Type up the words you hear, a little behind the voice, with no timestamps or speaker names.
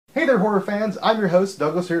Hey there horror fans, I'm your host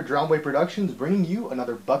Douglas here at Drownway Productions, bringing you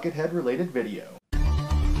another Buckethead related video.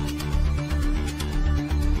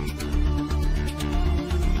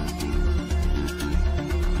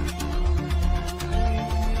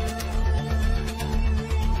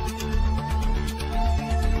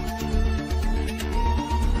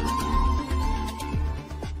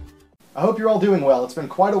 I hope you're all doing well. It's been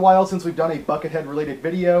quite a while since we've done a Buckethead related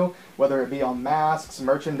video, whether it be on masks,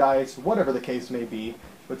 merchandise, whatever the case may be.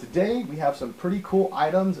 But today we have some pretty cool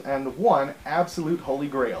items and one absolute holy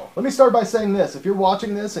grail. Let me start by saying this: if you're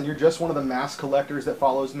watching this and you're just one of the mask collectors that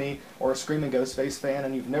follows me, or a Screaming Ghostface fan,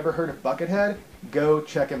 and you've never heard of Buckethead, go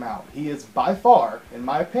check him out. He is by far, in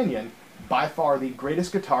my opinion, by far the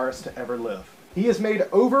greatest guitarist to ever live. He has made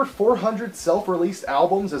over 400 self-released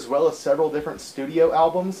albums as well as several different studio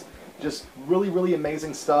albums. Just really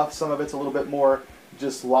amazing stuff. Some of it's a little bit more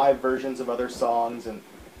just live versions of other songs, and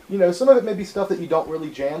you know, some of it may be stuff that you don't really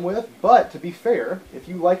jam with, but to be fair, if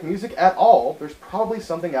you like music at all, there's probably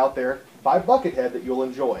something out there by Buckethead that you'll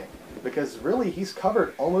enjoy. Because really, he's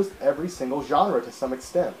covered almost every single genre to some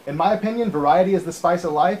extent. In my opinion, variety is the spice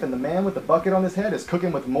of life, and the man with the bucket on his head is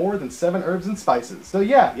cooking with more than 7 herbs and spices. So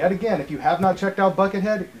yeah, yet again, if you have not checked out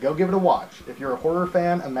Buckethead, go give it a watch. If you're a horror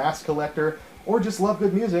fan, a mask collector, or just love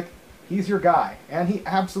good music, he's your guy, and he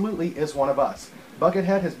absolutely is one of us.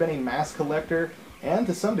 Buckethead has been a mask collector, and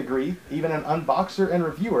to some degree, even an unboxer and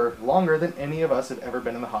reviewer, longer than any of us have ever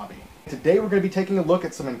been in the hobby. Today we're going to be taking a look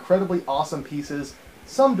at some incredibly awesome pieces,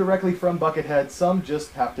 some directly from Buckethead, some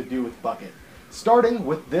just have to do with Bucket. Starting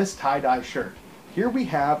with this tie-dye shirt. Here we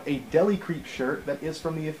have a Deli Creep shirt that is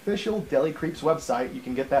from the official Deli Creeps website. You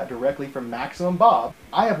can get that directly from Maximum Bob.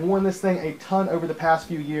 I have worn this thing a ton over the past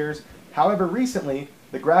few years, however recently,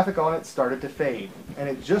 the graphic on it started to fade. And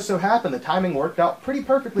it just so happened the timing worked out pretty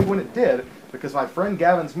perfectly when it did, because my friend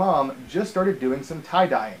Gavin's mom just started doing some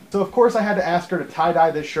tie-dyeing. So of course I had to ask her to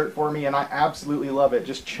tie-dye this shirt for me, and I absolutely love it.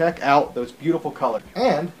 Just check out those beautiful colors.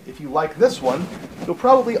 And if you like this one, you'll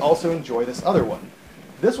probably also enjoy this other one.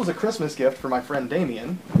 This was a Christmas gift for my friend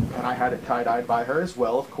Damien, and I had it tie-dyed by her as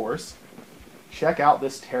well, of course. Check out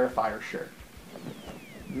this Terrifier shirt.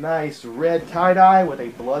 Nice red tie-dye with a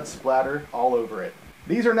blood splatter all over it.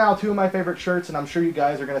 These are now 2 of my favorite shirts, and I'm sure you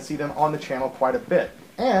guys are going to see them on the channel quite a bit.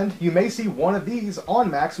 And you may see one of these on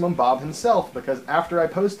Maximum Bob himself, because after I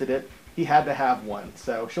posted it, he had to have one.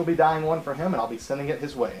 So she'll be dyeing one for him, and I'll be sending it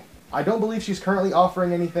his way. I don't believe she's currently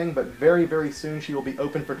offering anything, but very soon she will be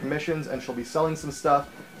open for commissions, and she'll be selling some stuff.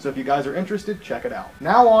 So if you guys are interested, check it out.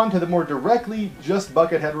 Now on to the more directly just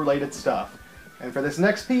Buckethead related stuff. And for this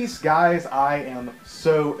next piece, guys, I am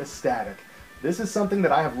so ecstatic. This is something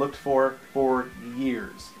that I have looked for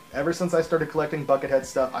years. Ever since I started collecting Buckethead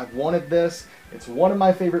stuff, I've wanted this. It's one of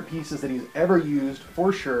my favorite pieces that he's ever used,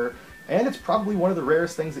 for sure, and it's probably one of the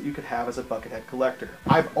rarest things that you could have as a Buckethead collector.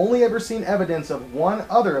 I've only ever seen evidence of one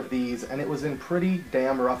other of these, and it was in pretty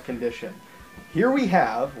damn rough condition. Here we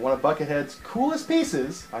have one of Buckethead's coolest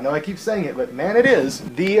pieces. I know I keep saying it, but man, it is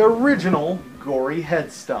the original gory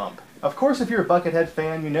head stump. Of course, if you're a Buckethead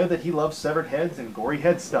fan, you know that he loves severed heads and gory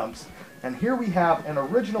head stumps. And here we have an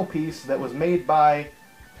original piece that was made by,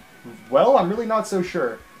 well, I'm really not so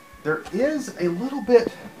sure. There is a little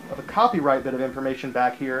bit of a copyright bit of information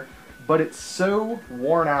back here, but it's so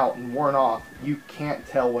worn out and worn off, you can't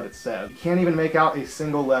tell what it says. You can't even make out a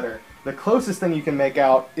single letter. The closest thing you can make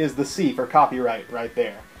out is the C for copyright right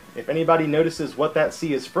there. If anybody notices what that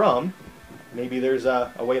C is from, maybe there's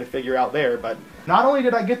a way to figure out there, but not only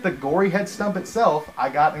did I get the gory head stump itself, I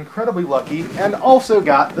got incredibly lucky and also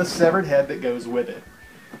got the severed head that goes with it.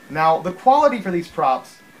 Now, the quality for these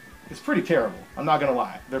props is pretty terrible, I'm not gonna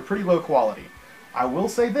lie. They're pretty low quality. I will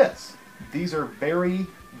say this, these are very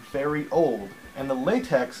old, and the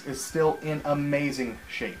latex is still in amazing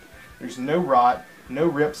shape. There's no rot, no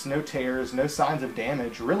rips, no tears, no signs of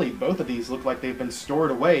damage. Really, both of these look like they've been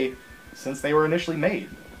stored away since they were initially made.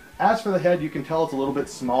 As for the head, you can tell it's a little bit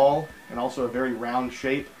small and also a very round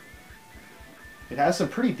shape. It has some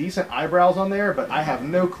pretty decent eyebrows on there, but I have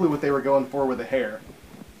no clue what they were going for with the hair.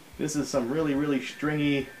 This is some really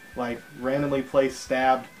stringy, like randomly placed,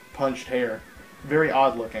 stabbed, punched hair. Very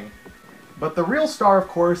odd looking. But the real star, of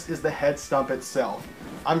course, is the head stump itself.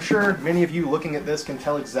 I'm sure many of you looking at this can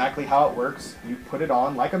tell exactly how it works. You put it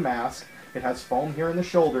on like a mask. It has foam here in the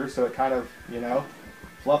shoulder, so it kind of, you know,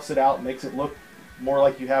 fluffs it out, makes it look more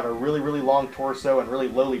like you have a really long torso and really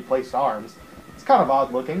lowly placed arms. It's kind of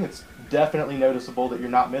odd looking. It's definitely noticeable that you're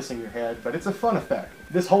not missing your head, but it's a fun effect.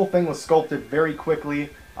 This whole thing was sculpted very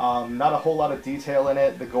quickly. Not a whole lot of detail in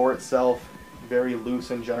it. The gore itself, very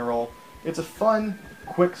loose in general. It's a fun,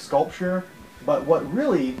 quick sculpture, but what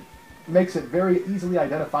really makes it very easily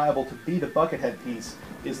identifiable to be the Buckethead piece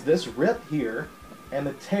is this rip here and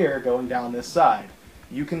the tear going down this side.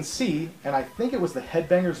 You can see, and I think it was the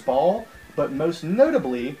Headbanger's Ball, but most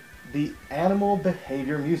notably, the Animal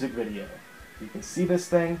Behavior music video. You can see this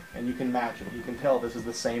thing, and you can match it. You can tell this is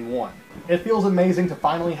the same one. It feels amazing to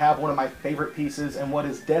finally have one of my favorite pieces, and what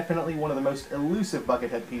is definitely one of the most elusive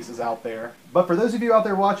Buckethead pieces out there. But for those of you out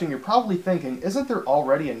there watching, you're probably thinking, isn't there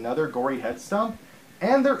already another gory head stump?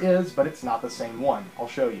 And there is, but it's not the same one. I'll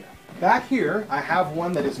show you. Back here, I have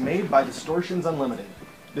one that is made by Distortions Unlimited.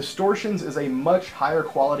 Distortions is a much higher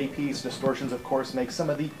quality piece. Distortions, of course, makes some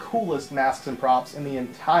of the coolest masks and props in the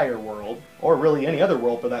entire world, or really any other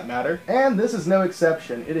world for that matter, and this is no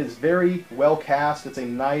exception. It is very well cast. It's a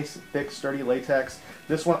nice, thick, sturdy latex.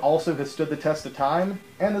 This one also has stood the test of time,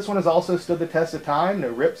 and this one has also stood the test of time. No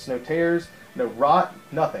rips, no tears, no rot,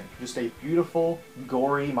 nothing. Just a beautiful,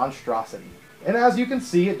 gory monstrosity. And as you can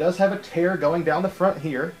see, it does have a tear going down the front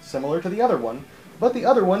here, similar to the other one, but the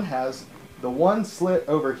other one has the one slit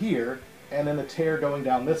over here, and then the tear going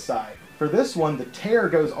down this side. For this one, the tear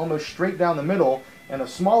goes almost straight down the middle, and a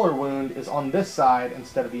smaller wound is on this side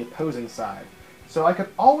instead of the opposing side. So I could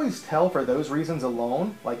always tell for those reasons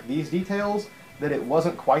alone, like these details, that it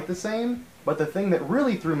wasn't quite the same, but the thing that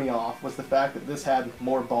really threw me off was the fact that this had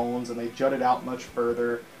more bones and they jutted out much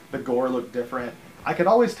further, the gore looked different. I could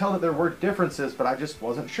always tell that there were differences, but I just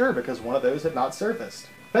wasn't sure because one of those had not surfaced.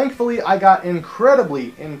 Thankfully, I got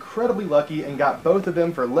incredibly lucky and got both of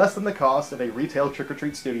them for less than the cost of a retail Trick or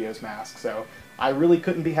Treat Studios mask, so I really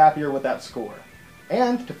couldn't be happier with that score.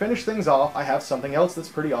 And to finish things off, I have something else that's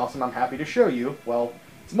pretty awesome I'm happy to show you. Well,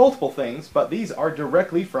 it's multiple things, but these are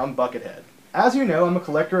directly from Buckethead. As you know, I'm a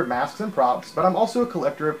collector of masks and props, but I'm also a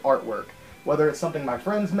collector of artwork. Whether it's something my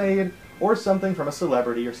friends made, or something from a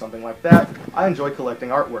celebrity or something like that, I enjoy collecting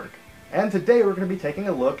artwork. And today we're going to be taking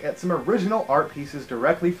a look at some original art pieces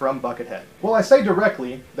directly from Buckethead. Well, I say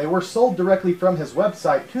directly, they were sold directly from his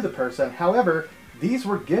website to the person. However, these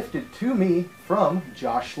were gifted to me from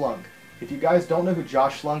Josh Schlunk. If you guys don't know who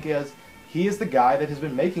Josh Schlunk is, he is the guy that has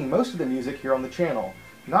been making most of the music here on the channel.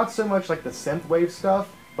 Not so much like the synthwave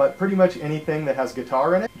stuff, but pretty much anything that has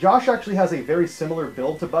guitar in it. Josh actually has a very similar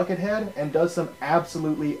build to Buckethead and does some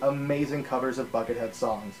absolutely amazing covers of Buckethead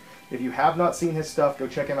songs. If you have not seen his stuff, go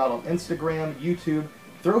check him out on Instagram, YouTube.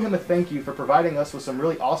 Throw him a thank you for providing us with some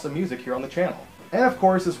really awesome music here on the channel. And of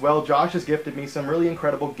course, as well, Josh has gifted me some really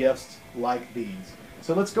incredible gifts like these.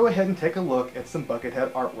 So let's go ahead and take a look at some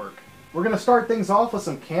Buckethead artwork. We're going to start things off with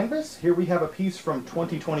some canvas. Here we have a piece from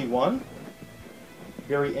 2021.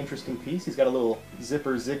 Very interesting piece. He's got a little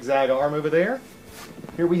zipper zigzag arm over there.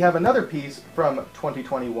 Here we have another piece from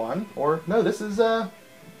 2021, or no, this is, I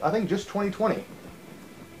think just 2020.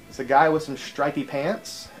 It's a guy with some stripy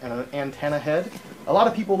pants and an antenna head. A lot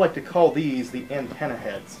of people like to call these the antenna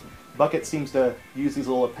heads. Bucket seems to use these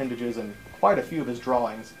little appendages in quite a few of his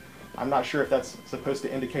drawings. I'm not sure if that's supposed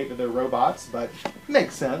to indicate that they're robots, but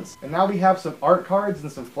makes sense. And now we have some art cards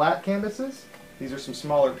and some flat canvases. These are some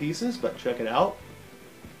smaller pieces, but check it out.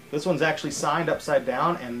 This one's actually signed upside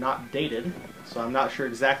down and not dated, so I'm not sure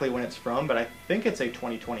exactly when it's from, but I think it's a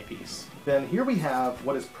 2020 piece. Then here we have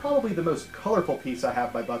what is probably the most colorful piece I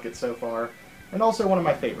have by Bucket so far, and also one of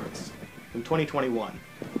my favorites, from 2021.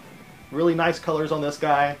 Really nice colors on this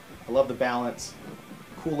guy. I love the balance.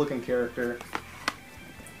 Cool looking character.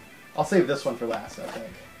 I'll save this one for last, I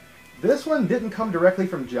think. This one didn't come directly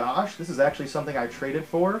from Josh. This is actually something I traded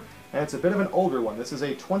for, and it's a bit of an older one. This is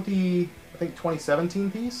a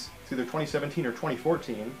 2017 piece. It's either 2017 or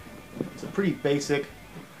 2014. It's a pretty basic,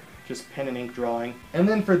 just pen and ink drawing. And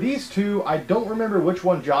then for these two, I don't remember which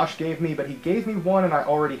one Josh gave me, but he gave me one and I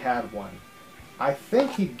already had one. I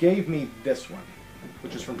think he gave me this one,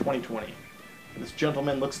 which is from 2020. This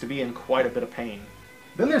gentleman looks to be in quite a bit of pain.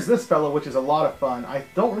 Then there's this fellow, which is a lot of fun. I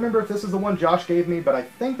don't remember if this is the one Josh gave me, but I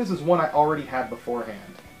think this is one I already had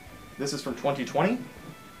beforehand. This is from 2020,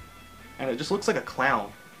 and it just looks like a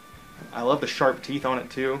clown. I love the sharp teeth on it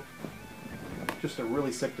too. Just a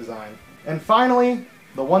really sick design. And finally,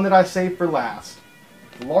 the one that I saved for last.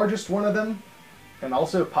 The largest one of them, and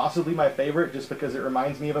also possibly my favorite just because it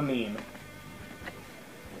reminds me of a meme.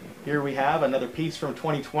 Here we have another piece from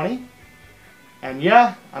 2020. And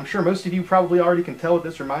yeah, I'm sure most of you probably already can tell what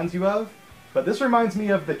this reminds you of, but this reminds me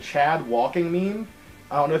of the Chad walking meme.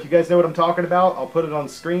 I don't know if you guys know what I'm talking about. I'll put it on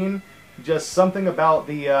screen. Just something about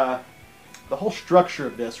the whole structure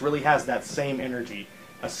of this really has that same energy,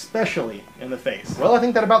 especially in the face. Well, I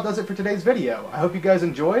think that about does it for today's video. I hope you guys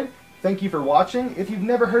enjoyed. Thank you for watching. If you've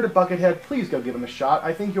never heard of Buckethead, please go give him a shot.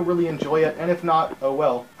 I think you'll really enjoy it, and if not, oh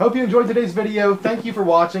well. Hope you enjoyed today's video. Thank you for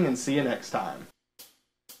watching, and see you next time.